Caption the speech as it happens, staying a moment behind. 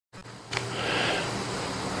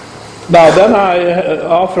Now then I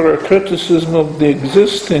offer a criticism of the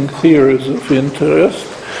existing theories of interest.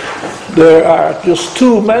 There are just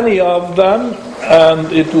too many of them,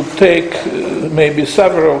 and it would take maybe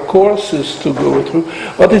several courses to go through,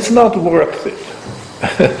 but it's not worth it.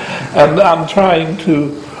 And I'm trying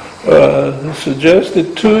to suggest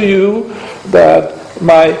it to you that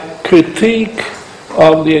my critique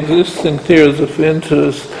of the existing theories of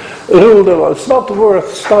interest, it's not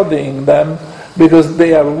worth studying them because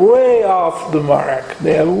they are way off the mark.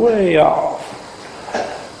 They are way off.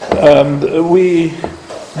 And we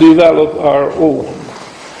develop our own.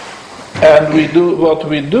 And what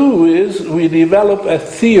we do is we develop a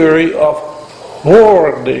theory of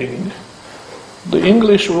hoarding. The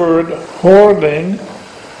English word hoarding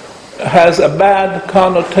has a bad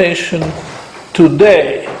connotation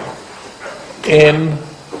today in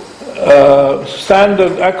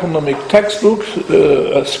standard economic textbooks,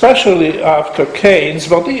 especially after Keynes,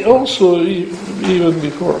 but also even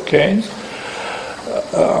before Keynes.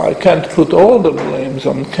 I can't put all the blames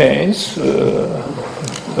on Keynes.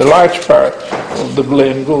 A large part of the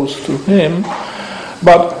blame goes to him.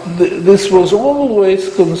 But this was always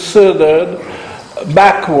considered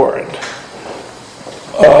backward,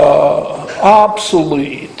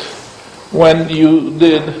 obsolete, when you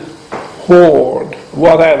did hoard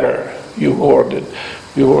whatever you hoarded.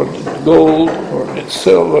 You hoarded gold, hoarded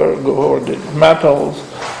silver, hoarded metals,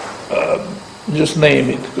 just name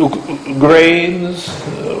it, grains,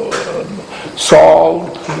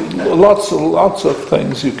 salt, lots of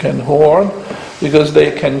things you can hoard because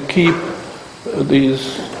they can keep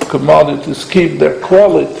these commodities, keep their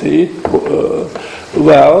quality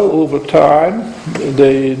well over time.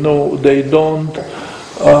 They don't.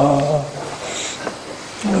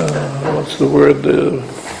 What's the word?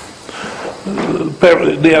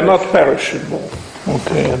 They are not perishable.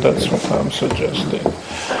 Okay, that's what I'm suggesting.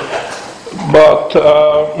 But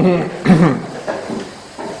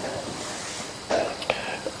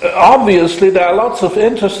obviously there are lots of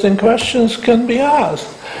interesting questions can be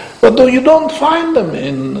asked, but though you don't find them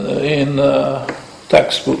in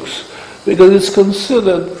textbooks because it's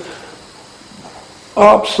considered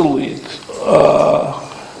obsolete.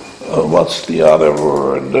 What's the other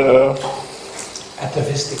word?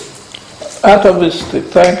 Atavistic. Atavistic.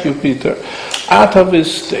 Thank you, Peter.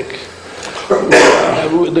 Atavistic.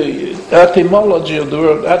 The etymology of the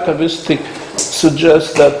word atavistic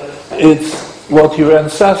suggests that it's what your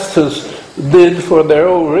ancestors did for their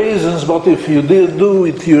own reasons, but if you did do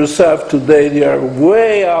it yourself today, you are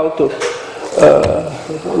way out of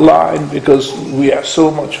line because we are so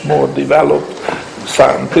much more developed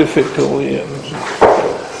scientifically and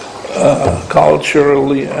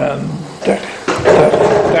culturally and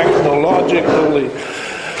technologically.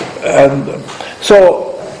 And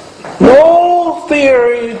so no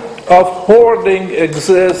theory of hoarding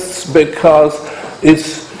exists because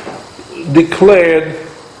it's declared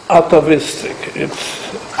atavistic.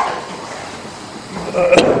 It's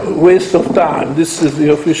a waste of time. This is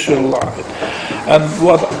the official line. And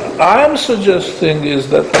what I'm suggesting is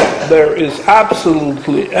that there is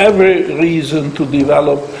absolutely every reason to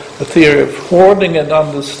develop a theory of hoarding and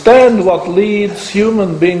understand what leads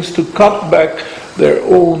human beings to cut back their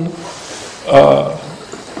own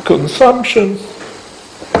consumption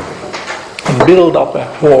and build up a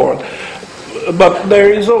hoard. But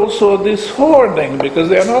there is also this hoarding, because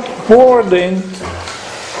they are not hoarding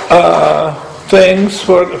things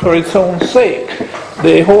for its own sake.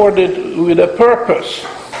 They hoard it with a purpose.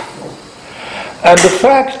 And the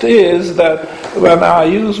fact is that when I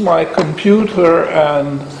use my computer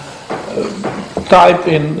and type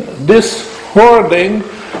in this hoarding,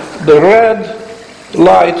 the red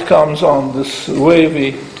light comes on, this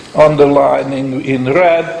wavy underlining in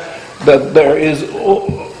red, that there is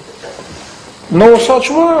no such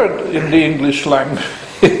word in the English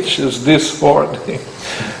language as this hoarding.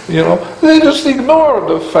 You know, they just ignore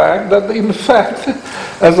the fact that, in fact,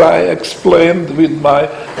 as I explained with my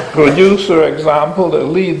producer example, the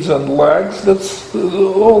leads and lags, that's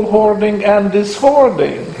all hoarding and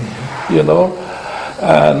dishoarding, you know.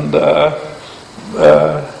 And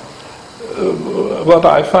what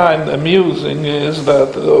I find amusing is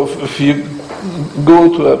that if you go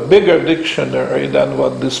to a bigger dictionary than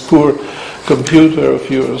what this poor computer of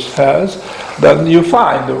yours has, then you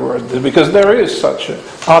find the word, because there is such an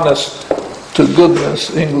honest to goodness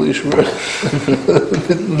English word,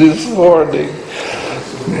 this hoarding.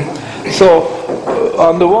 So,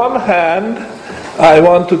 on the one hand, I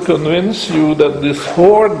want to convince you that this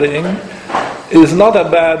hoarding is not a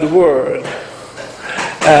bad word.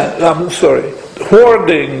 I'm sorry,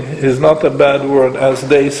 hoarding is not a bad word as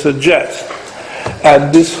they suggest.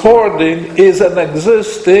 And this hoarding is an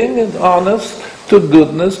existing and honest to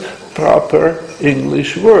goodness proper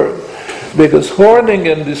English word. Because hoarding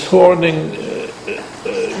and dishoarding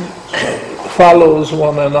follows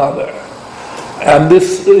one another. And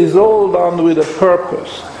this is all done with a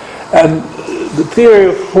purpose. And the theory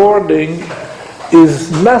of hoarding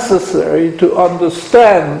is necessary to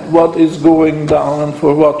understand what is going down and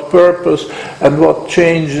for what purpose and what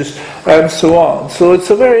changes and so on. So it's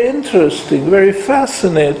a very interesting, very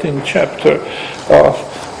fascinating chapter of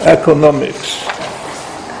economics.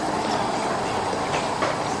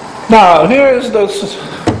 Now, here is this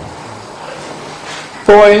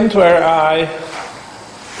point where I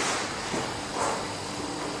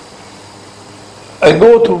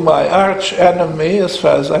go to my arch enemy as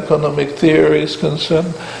far as economic theory is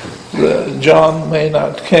concerned, John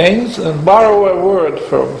Maynard Keynes, and borrow a word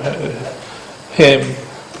from him,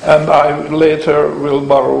 and I later will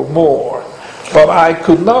borrow more. But I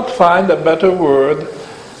could not find a better word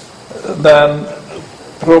than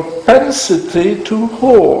propensity to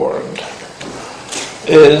hoard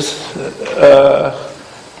is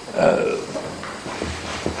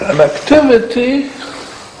an activity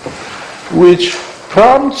which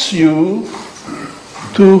prompts you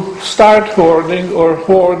to start hoarding or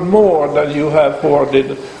hoard more than you have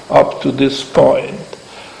hoarded up to this point.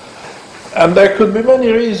 And there could be many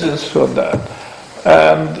reasons for that.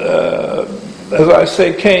 And as I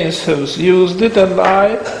say, Keynes has used it, and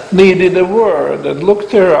I needed a word and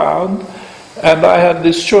looked around, and I had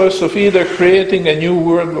this choice of either creating a new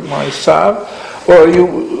word myself, or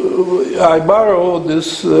I borrow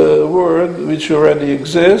this word which already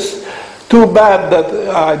exists. Too bad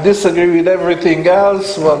that I disagree with everything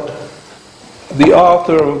else what the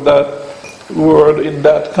author of that word in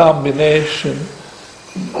that combination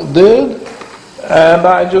did, and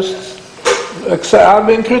I just I've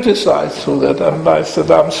been criticized for that, and I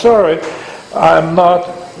said, I'm sorry, I'm not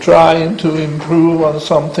trying to improve on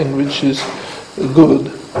something which is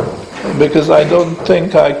good, because I don't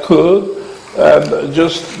think I could, and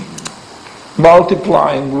just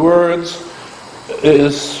multiplying words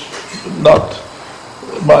is not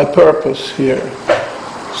my purpose here.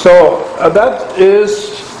 So that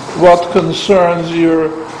is what concerns your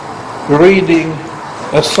reading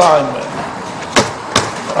assignment.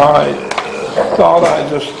 I thought I'd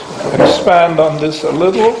just expand on this a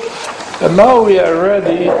little. And now we are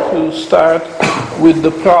ready to start with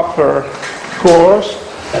the proper course.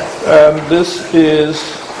 And this is,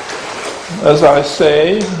 as I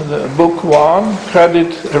say, the book 1,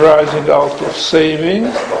 Credit Arising Out of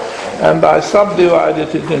Savings. And I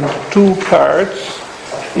subdivided it into 2 parts.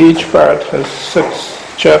 Each part has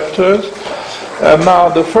 6 chapters. And now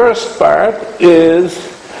the first part is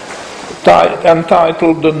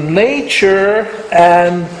entitled The Nature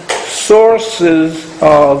and Sources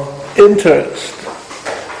of Interest,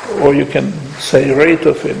 or you can say rate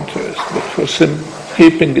of interest, but for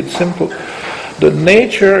keeping it simple, the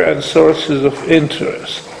nature and sources of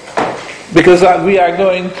interest. Because we are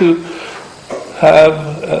going to have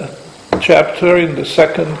a chapter in the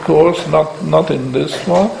second course, not in this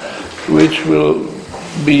one, which will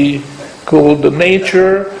be called The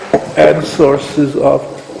Nature and Sources of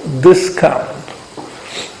Discount.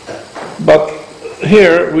 But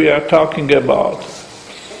here we are talking about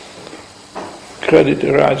credit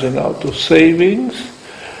arising out of savings,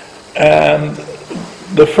 and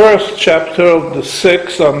the first chapter of the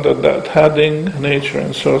 6 under that heading, Nature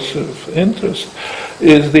and Sources of Interest,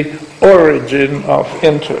 is the origin of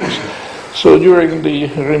interest. So during the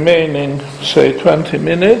remaining, say, 20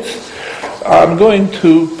 minutes, I'm going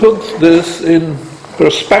to put this in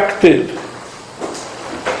perspective.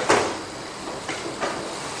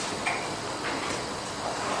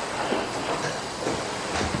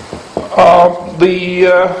 The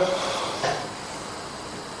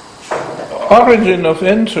origin of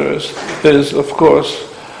interest is, of course,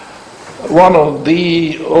 one of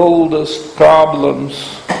the oldest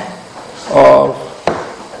problems of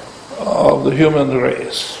the human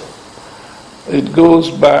race. It goes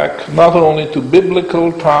back not only to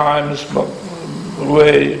biblical times, but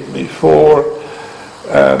way before,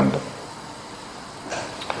 and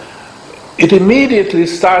it immediately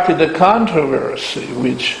started a controversy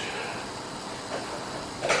which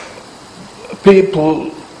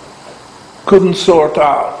people couldn't sort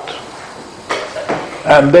out,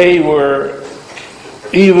 and they were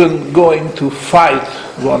even going to fight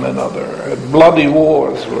one another, and bloody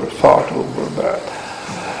wars were fought over that.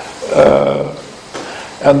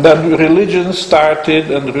 And then religion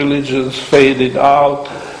started, and religions faded out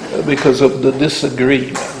because of the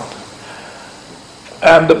disagreement.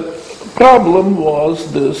 And the problem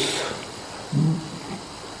was this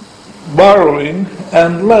borrowing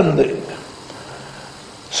and lending.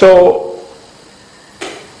 So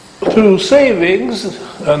through savings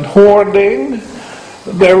and hoarding,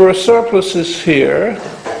 there were surpluses here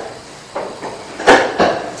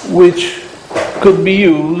which could be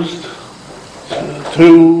used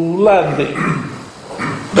through lending.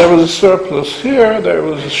 There was a surplus here, there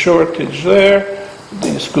was a shortage there.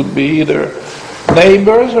 These could be either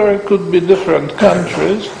neighbors or it could be different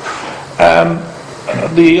countries. And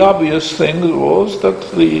the obvious thing was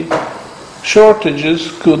that the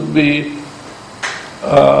shortages could be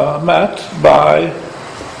met by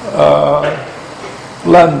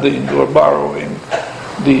lending or borrowing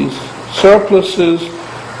these surpluses,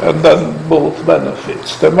 and then both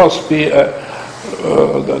benefits. There must be an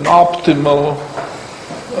optimal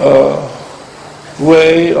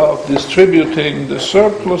way of distributing the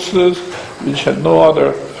surpluses, which had no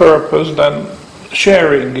other purpose than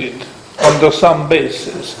sharing it under some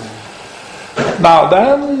basis. Now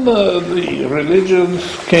then the religions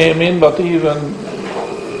came in, but even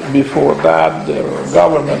before that there were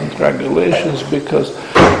government regulations, because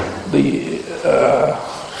the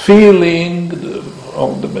feeling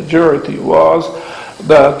of the majority was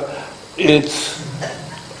that it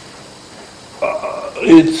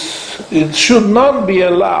should not be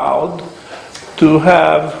allowed to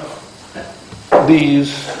have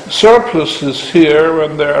these surpluses here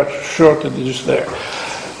when there are shortages there.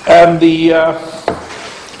 And the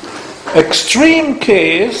extreme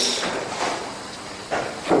case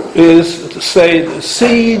is, say, the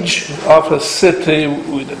siege of a city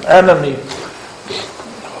with an enemy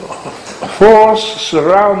force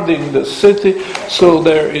surrounding the city, so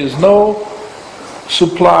there is no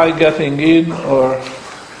supply getting in or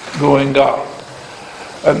going out.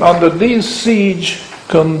 And under these siege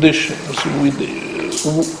conditions,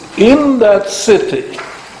 in that city,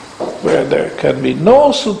 where there can be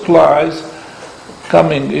no supplies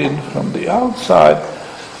coming in from the outside,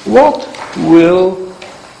 what will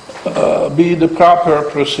be the proper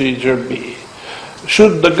procedure be?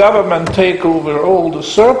 Should the government take over all the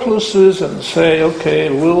surpluses and say, okay,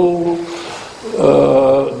 we'll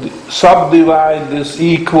subdivide this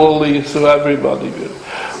equally so everybody will?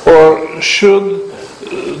 Or should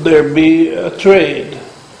there be a trade?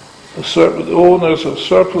 The owners of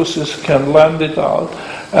surpluses can lend it out,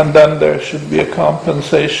 and then there should be a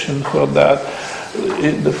compensation for that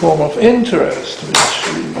in the form of interest,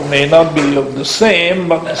 which may not be of the same,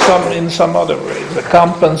 but in some other ways, a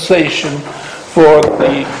compensation for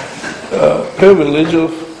the privilege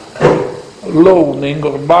of loaning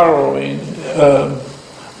or borrowing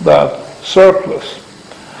that surplus.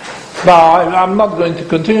 Now, I'm not going to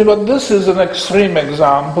continue, but this is an extreme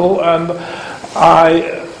example, and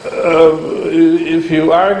if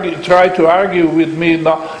you try to argue with me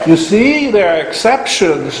now, you see there are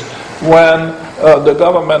exceptions when the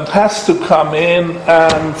government has to come in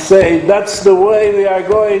and say that's the way we are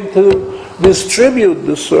going to distribute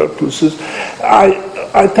the surpluses.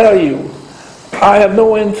 I tell you, I have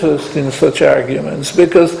no interest in such arguments,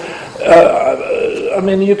 because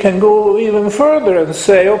you can go even further and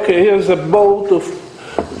say, okay, here's a boat of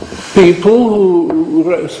people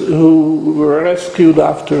who were rescued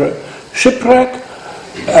after a shipwreck,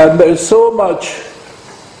 and there's so much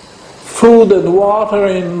food and water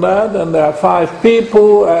in that, and there are 5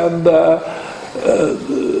 people, and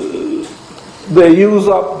they use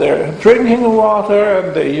up their drinking water,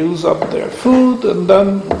 and they use up their food, and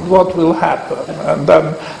then what will happen? And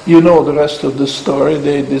then you know the rest of the story.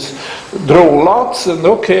 They just draw lots, and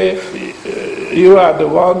okay, you are the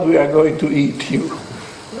one, we are going to eat you,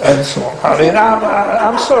 and so on.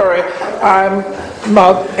 I'm sorry, I'm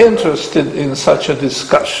not interested in such a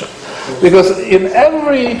discussion, because in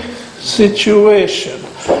every situation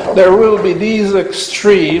there will be these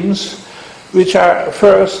extremes, which are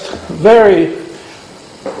first very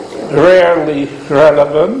rarely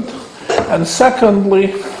relevant, and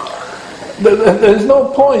secondly, there's no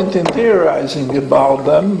point in theorizing about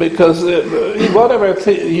them, because whatever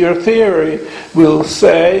your theory will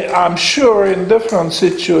say, I'm sure in different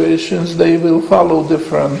situations they will follow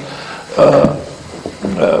different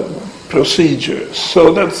procedures.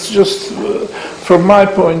 So that's just, from my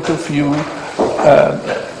point of view,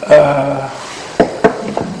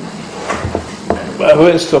 a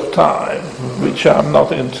waste of time, which I'm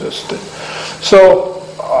not interested. So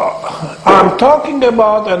I'm talking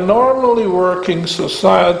about a normally working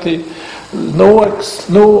society, no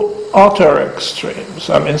utter extremes.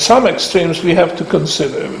 Some extremes we have to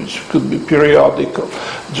consider, which could be periodical,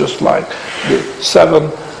 just like the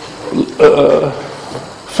 7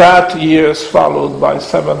 fat years followed by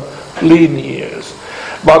 7 lean years.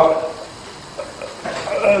 But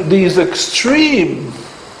these extreme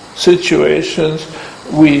situations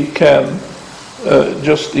we can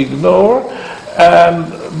just ignore,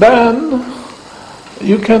 and then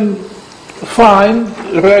you can find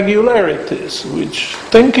regularities which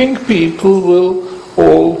thinking people will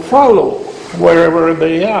all follow wherever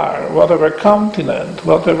they are, whatever continent,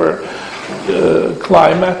 whatever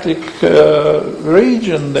climatic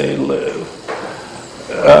region they live.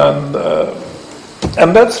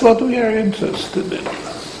 And that's what we are interested in.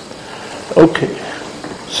 Okay,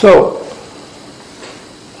 so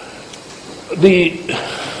the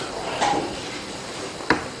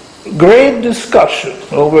great discussion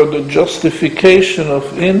over the justification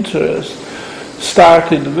of interest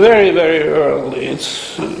started very, very early.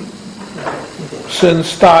 It's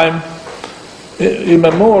since time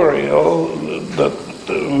immemorial that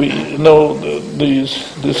we know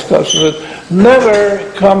these discussions, never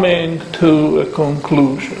coming to a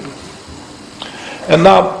conclusion. And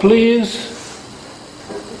now please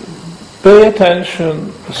pay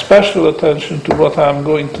attention, special attention to what I'm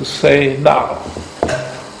going to say now.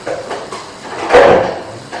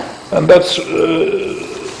 And that's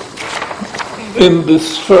in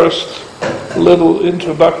this first little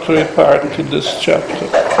introductory part to this chapter.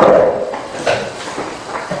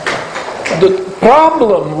 The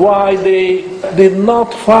problem why they did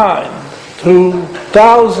not find through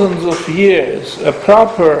thousands of years a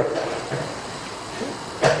proper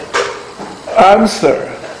answer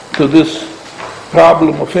to this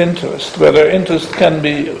problem of interest, whether interest can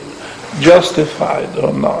be justified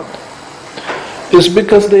or not, is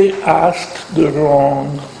because they asked the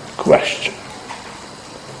wrong question.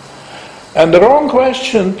 And the wrong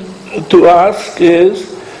question to ask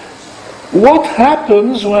is, what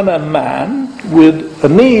happens when a man with a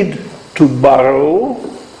need to borrow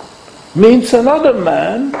meets another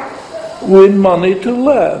man with money to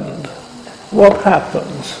lend? What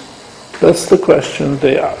happens? That's the question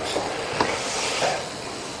they asked.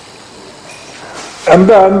 And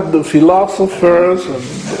then the philosophers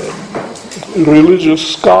and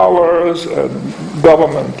religious scholars and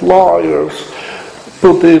government lawyers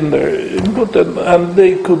put in their input, and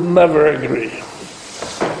they could never agree.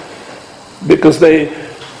 Because they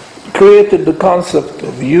created the concept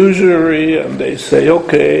of usury, and they say,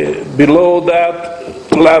 okay, below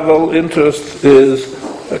that level interest is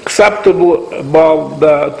acceptable, above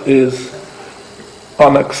that is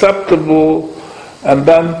unacceptable, and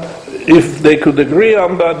then if they could agree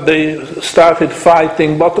on that, they started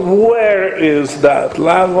fighting, but where is that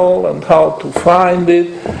level and how to find it?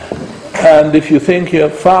 And if you think you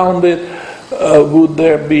have found it, would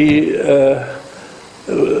there be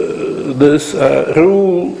this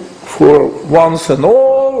rule for once and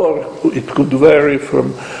all, or it could vary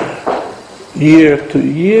from year to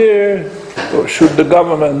year, or should the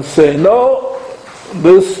government say, no,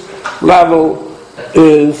 this level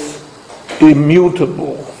is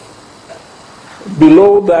immutable.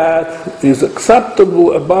 Below that is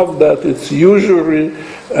acceptable, above that it's usury,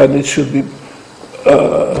 and it should be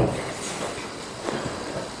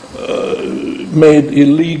made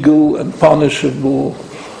illegal and punishable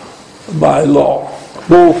by law.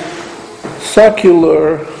 Both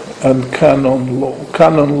secular and canon law.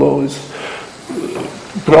 Canon law is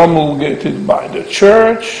promulgated by the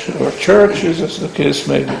church, or churches as the case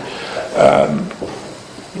may be, and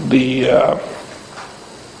the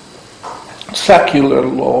secular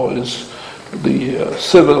law is the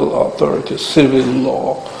civil authority, civil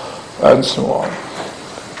law, and so on.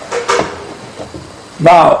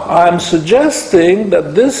 Now, I'm suggesting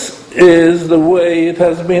that this is the way it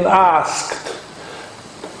has been asked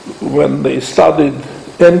when they studied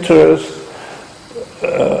interest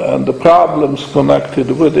and the problems connected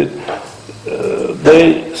with it.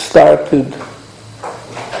 They started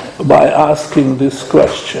by asking this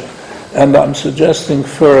question. And I'm suggesting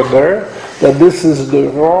further that this is the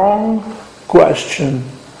wrong question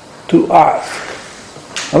to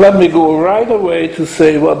ask. And let me go right away to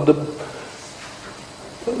say what the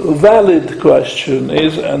valid question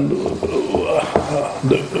is, and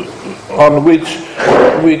on which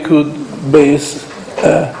we could base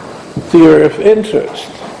a theory of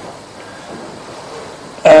interest.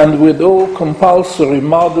 And with all compulsory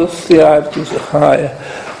modesty, I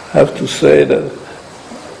have to say that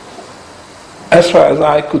as far as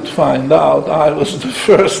I could find out, I was the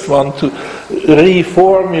first one to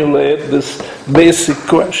reformulate this basic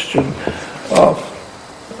question of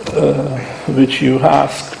which you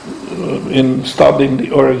asked in studying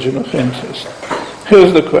the origin of interest.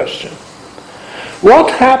 Here's the question.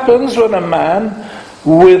 What happens when a man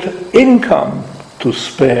with income to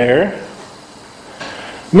spare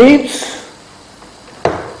meets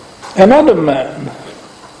another man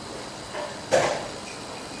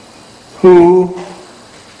who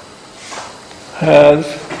has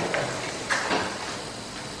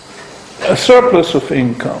a surplus of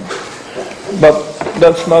income. But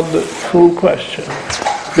that's not the full question.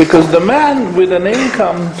 Because the man with an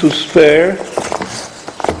income to spare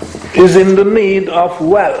is in the need of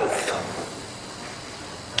wealth.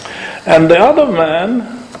 And the other man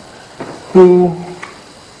who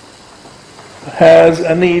has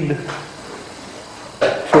a need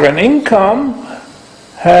for an income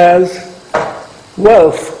has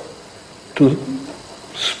wealth to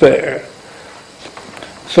spare.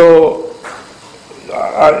 So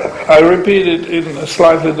I repeat it in a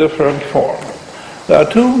slightly different form. There are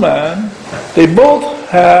two men, they both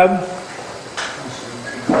have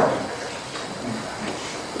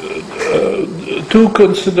two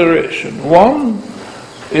considerations. One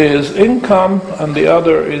is income and the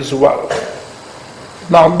other is wealth.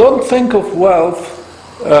 Now don't think of wealth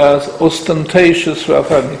as ostentatious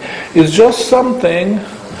wealth. It's just something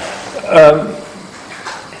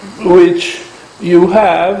which you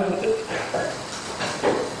have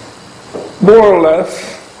more or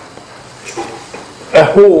less a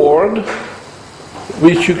hoard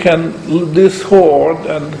which you can dishoard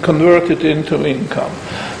and convert it into income.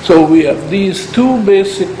 So we have these two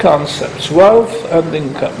basic concepts, wealth and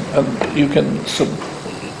income, and you can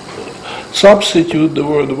substitute the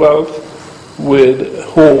word wealth with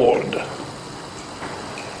hoard.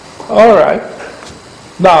 All right.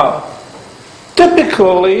 Now,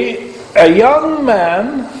 typically, a young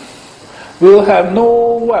man will have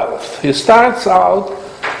no wealth. He starts out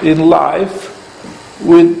in life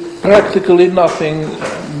with practically nothing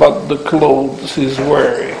but the clothes he's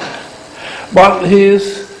wearing. But he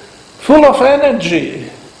is full of energy,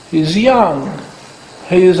 he's young,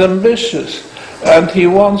 he is ambitious, and he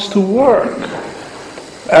wants to work,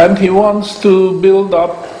 and he wants to build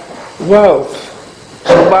up wealth.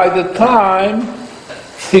 So by the time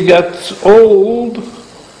he gets old,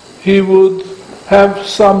 he would have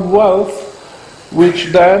some wealth which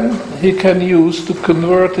then he can use to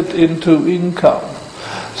convert it into income.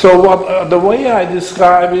 So the way I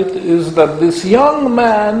describe it is that this young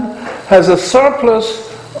man has a surplus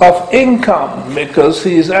of income because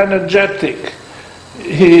he is energetic,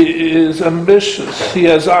 he is ambitious, he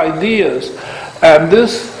has ideas, and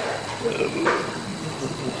this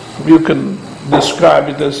you can describe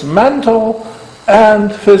it as mental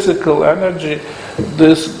and physical energy.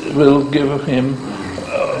 This will give him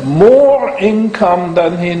more income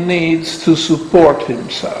than he needs to support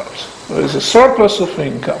himself. There is a surplus of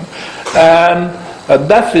income and a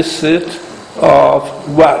deficit of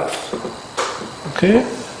wealth. Okay?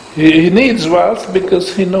 He needs wealth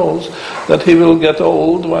because he knows that he will get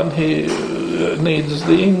old when he needs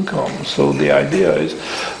the income. So the idea is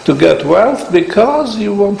to get wealth because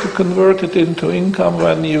you want to convert it into income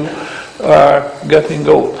when you are getting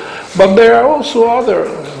old. But there are also other,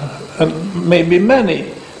 and maybe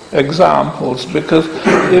many, examples, because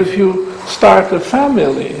if you start a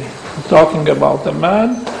family, talking about a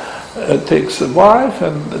man takes a wife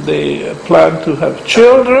and they plan to have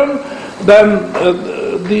children, then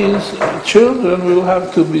these children will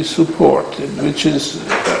have to be supported, which is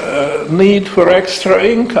a need for extra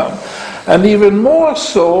income. And even more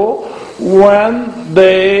so when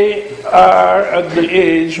they are at the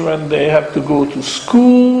age when they have to go to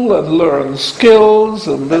school and learn skills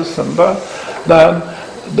and this and that, then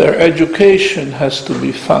their education has to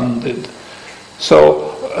be funded. So,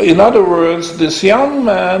 in other words, this young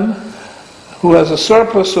man who has a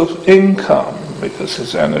surplus of income, because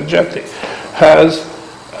he's energetic, has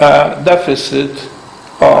a deficit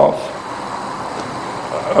of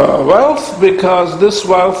wealth, because this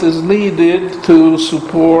wealth is needed to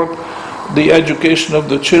support the education of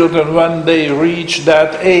the children when they reach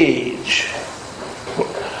that age.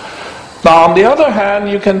 Now, on the other hand,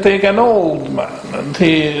 you can take an old man, and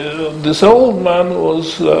this old man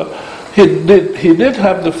was he did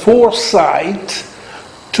have the foresight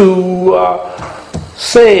to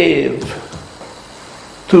save,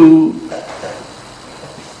 to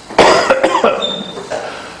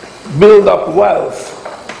build up wealth,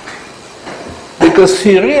 because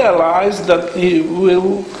he realized that he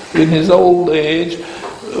will, in his old age,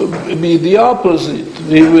 be the opposite.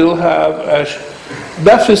 He will have a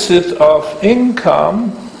deficit of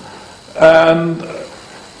income, and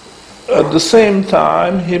at the same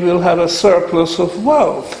time he will have a surplus of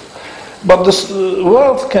wealth. But this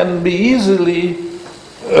wealth can be easily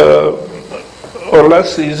or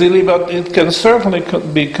less easily, but it can certainly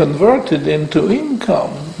be converted into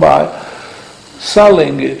income by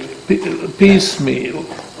selling it piecemeal.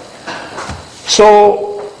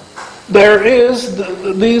 So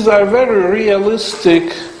these are very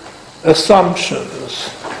realistic assumptions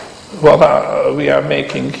we are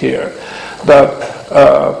making here, that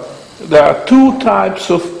there are two types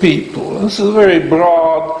of people. This is a very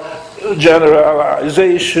broad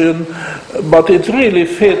generalization, but it really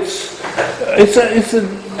fits. It's a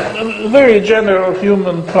very general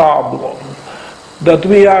human problem, that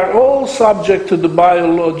we are all subject to the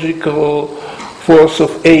biological force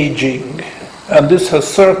of aging, and this has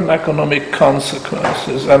certain economic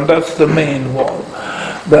consequences, and that's the main one,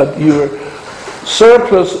 that your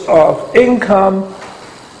surplus of income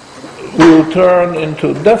will turn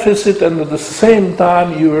into deficit, and at the same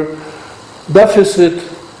time your deficit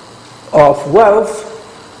of wealth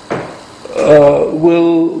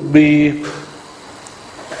will be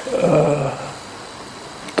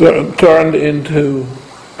turned into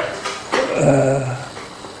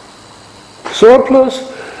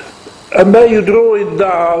surplus, and then you draw it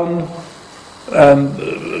down and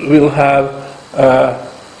will have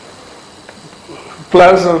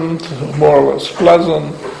pleasant, more or less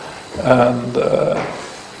pleasant, and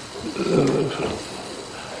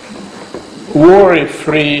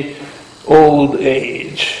worry-free old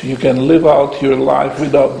age. You can live out your life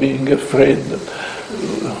without being afraid that,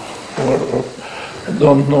 or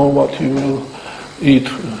don't know what you will eat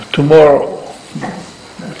tomorrow,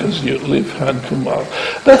 because you live hand to mouth.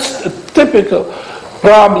 That's a typical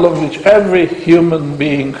problem which every human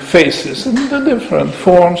being faces in the different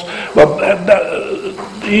forms, but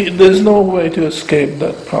there's no way to escape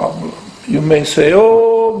that problem. You may say,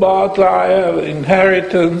 oh, but I have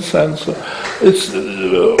inheritance, and so it's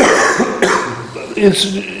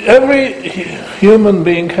every human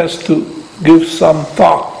being has to give some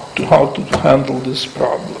thought to how to handle this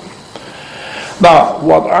problem. Now,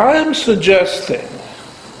 what I'm suggesting,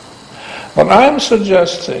 and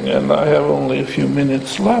I have only a few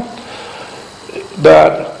minutes left,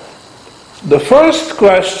 that the first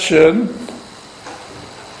question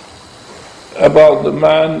about the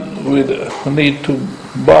man who need to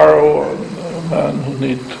borrow, or a man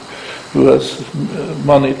who has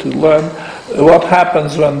money to lend, what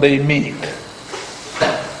happens when they meet?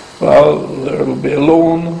 Well, there will be a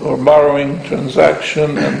loan or borrowing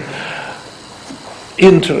transaction and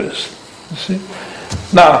interest, you see.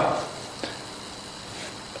 Now,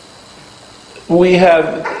 we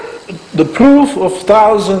have the proof of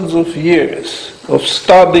thousands of years of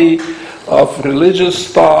study, of religious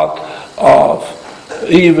thought, of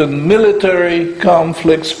even military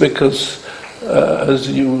conflicts, because as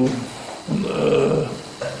you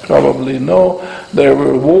probably know, there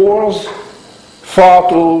were wars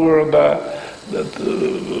fought over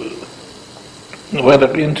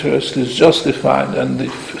whether interest is justified, and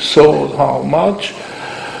if so, how much,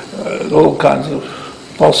 all kinds of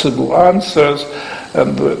possible answers,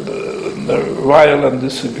 and the violent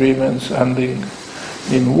disagreements ending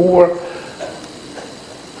in war.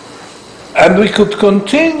 And we could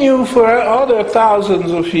continue for other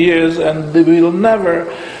thousands of years, and we will never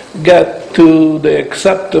get to the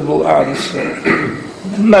acceptable answer.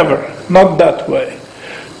 Never, not that way,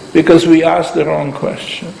 because we asked the wrong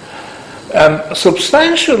question. And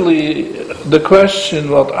substantially, the question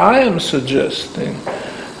what I am suggesting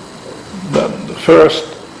that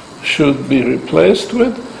first should be replaced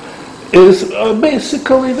with is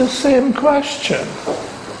basically the same question.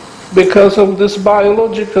 Because of this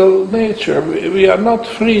biological nature, we are not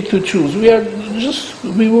free to choose.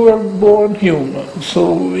 We were born human,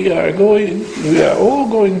 so we are all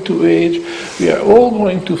going to age, we are all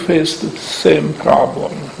going to face the same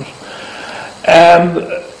problem. And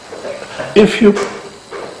if you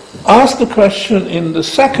ask the question in the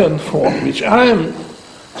second form, which I am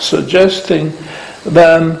suggesting,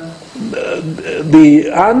 then the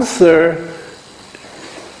answer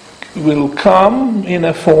will come in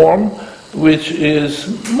a form which is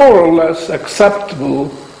more or less acceptable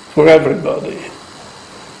for everybody,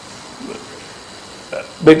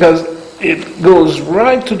 because it goes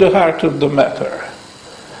right to the heart of the matter.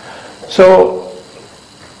 So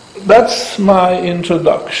that's my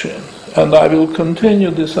introduction, and I will continue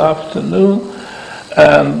this afternoon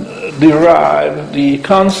and derive the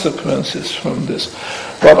consequences from this.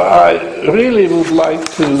 But I really would like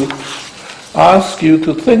to ask you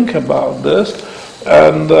to think about this,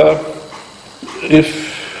 and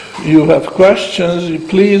if you have questions,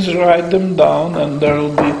 please write them down, and there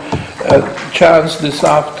will be a chance this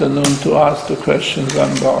afternoon to ask the questions,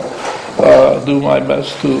 and I'll do my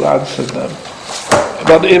best to answer them.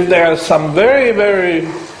 But if there are some very, very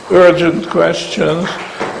urgent questions,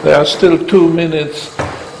 there are still 2 minutes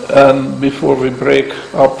and before we break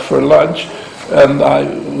up for lunch, and I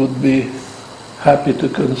would be happy to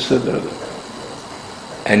consider them.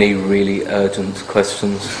 Any really urgent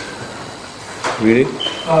questions? Really?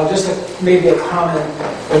 Maybe a comment.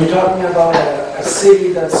 When you're talking about a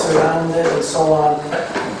city that's surrounded and so on,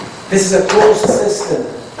 this is a closed system,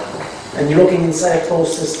 and you're looking inside a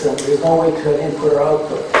closed system. There's no way to input or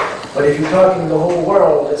output. But if you're talking the whole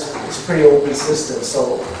world, it's a pretty open system.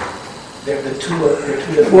 So they're two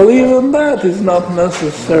different. Well, even that is not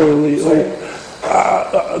necessarily open.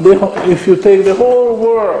 If you take the whole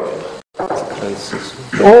world,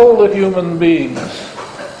 all the human beings,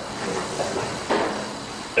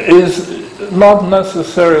 is not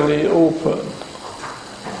necessarily open.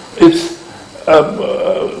 It's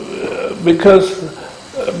because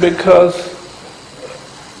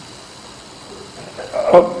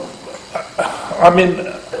I mean,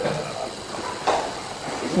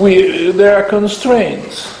 there are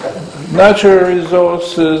constraints. Natural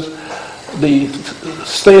resources, the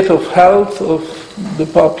state of health of the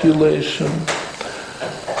population.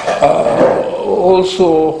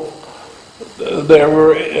 Also, there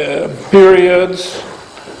were periods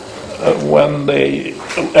when they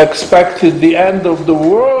expected the end of the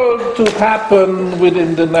world to happen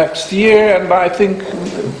within the next year, and I think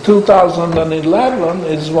 2011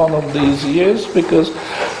 is one of these years, because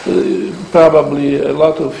probably a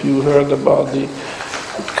lot of you heard about the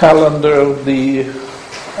calendar of the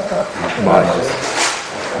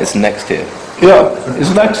It's next year. Yeah,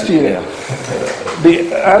 it's next year.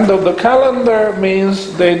 The end of the calendar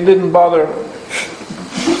means they didn't bother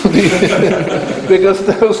because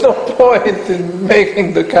there was no point in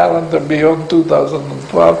making the calendar beyond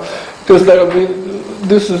 2012, because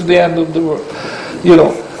this is the end of the world,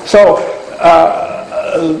 So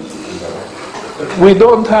we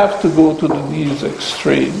don't have to go to these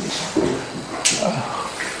extremes.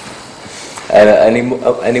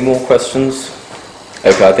 Any more questions?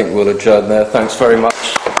 Okay, I think we'll adjourn there. Thanks very much.